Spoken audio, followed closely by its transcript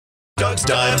Doug's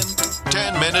Dime.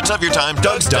 10 minutes of your time,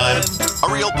 Doug's Dime.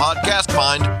 A real podcast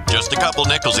find. Just a couple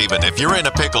nickels even. If you're in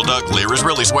a pickle, Doug Lear is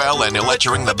really swell and he'll let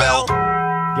you ring the bell.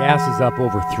 Gas is up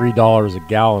over $3 a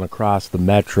gallon across the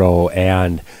metro,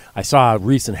 and I saw a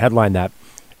recent headline that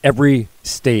every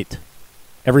state,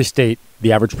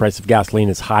 the average price of gasoline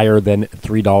is higher than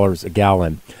 $3 a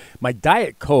gallon. My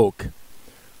Diet Coke,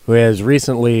 who has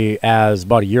recently, as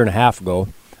about a year and a half ago,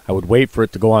 I would wait for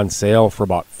it to go on sale for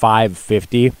about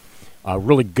 $5.50. A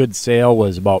really good sale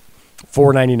was about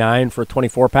 $4.99 for a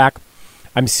 24-pack.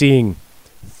 I'm seeing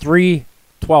 3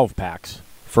 12-packs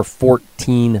for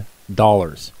 $14.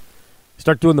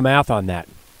 Start doing the math on that.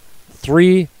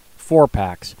 3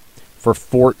 4-packs for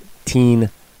 $14.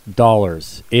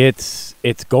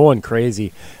 It's going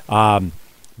crazy.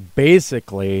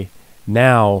 Basically,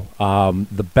 now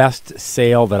the best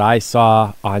sale that I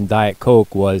saw on Diet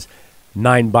Coke was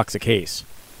 $9 a case.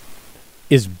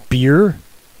 Is beer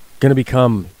going to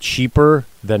become cheaper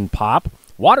than pop?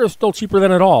 Water is still cheaper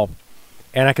than it all.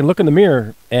 And I can look in the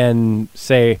mirror and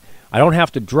say, I don't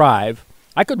have to drive.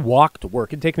 I could walk to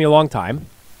work. It'd take me a long time.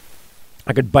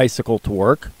 I could bicycle to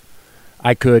work.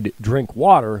 I could drink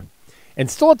water.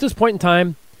 And still at this point in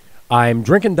time, I'm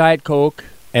drinking Diet Coke,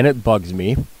 and it bugs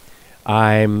me.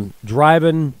 I'm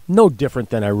driving no different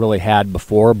than I really had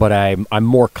before, but I'm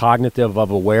more cognitive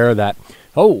of aware that,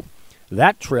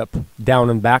 that trip down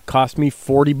and back cost me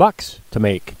 $40 to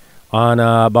make on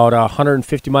about a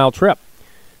 150-mile trip.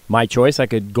 My choice, I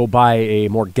could go buy a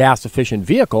more gas-efficient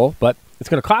vehicle, but it's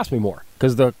going to cost me more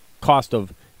because the cost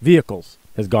of vehicles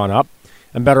has gone up.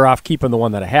 I'm better off keeping the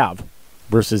one that I have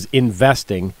versus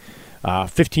investing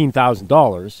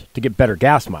 $15,000 to get better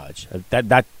gas mileage.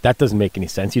 That doesn't make any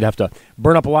sense. You'd have to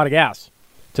burn up a lot of gas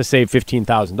to save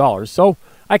 $15,000. So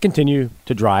I continue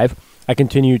to drive. I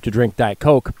continue to drink Diet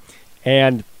Coke.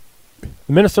 And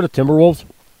the Minnesota Timberwolves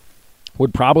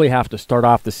would probably have to start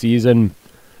off the season,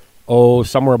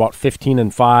 somewhere about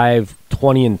 15-5,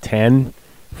 20-10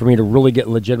 for me to really get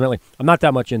legitimately. I'm not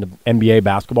that much into NBA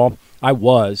basketball. I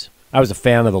was a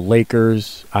fan of the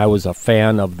Lakers. I was a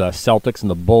fan of the Celtics and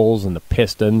the Bulls and the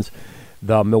Pistons,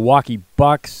 the Milwaukee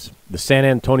Bucks, the San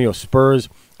Antonio Spurs.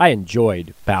 I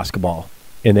enjoyed basketball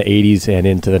in the 80s and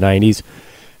into the 90s.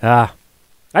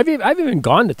 I've even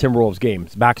gone to Timberwolves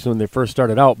games back when they first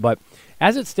started out, but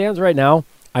as it stands right now,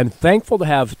 I'm thankful to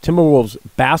have Timberwolves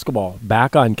basketball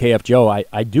back on KFGO.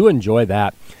 I do enjoy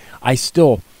that. I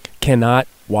still cannot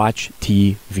watch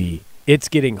TV. It's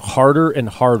getting harder and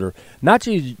harder. Not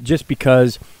just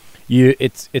because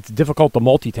it's difficult to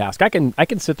multitask. I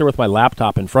can sit there with my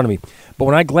laptop in front of me, but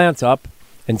when I glance up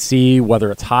and see whether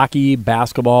it's hockey,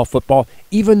 basketball, football,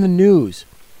 even the news,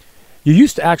 you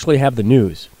used to actually have the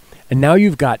news, and now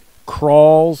you've got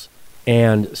crawls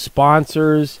and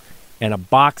sponsors and a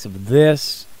box of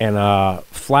this and a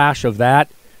flash of that.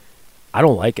 I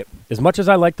don't like it. As much as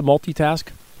I like the multitask,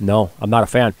 no, I'm not a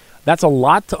fan. That's a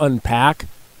lot to unpack.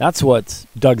 That's what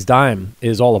Doug's Dime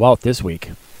is all about this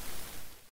week.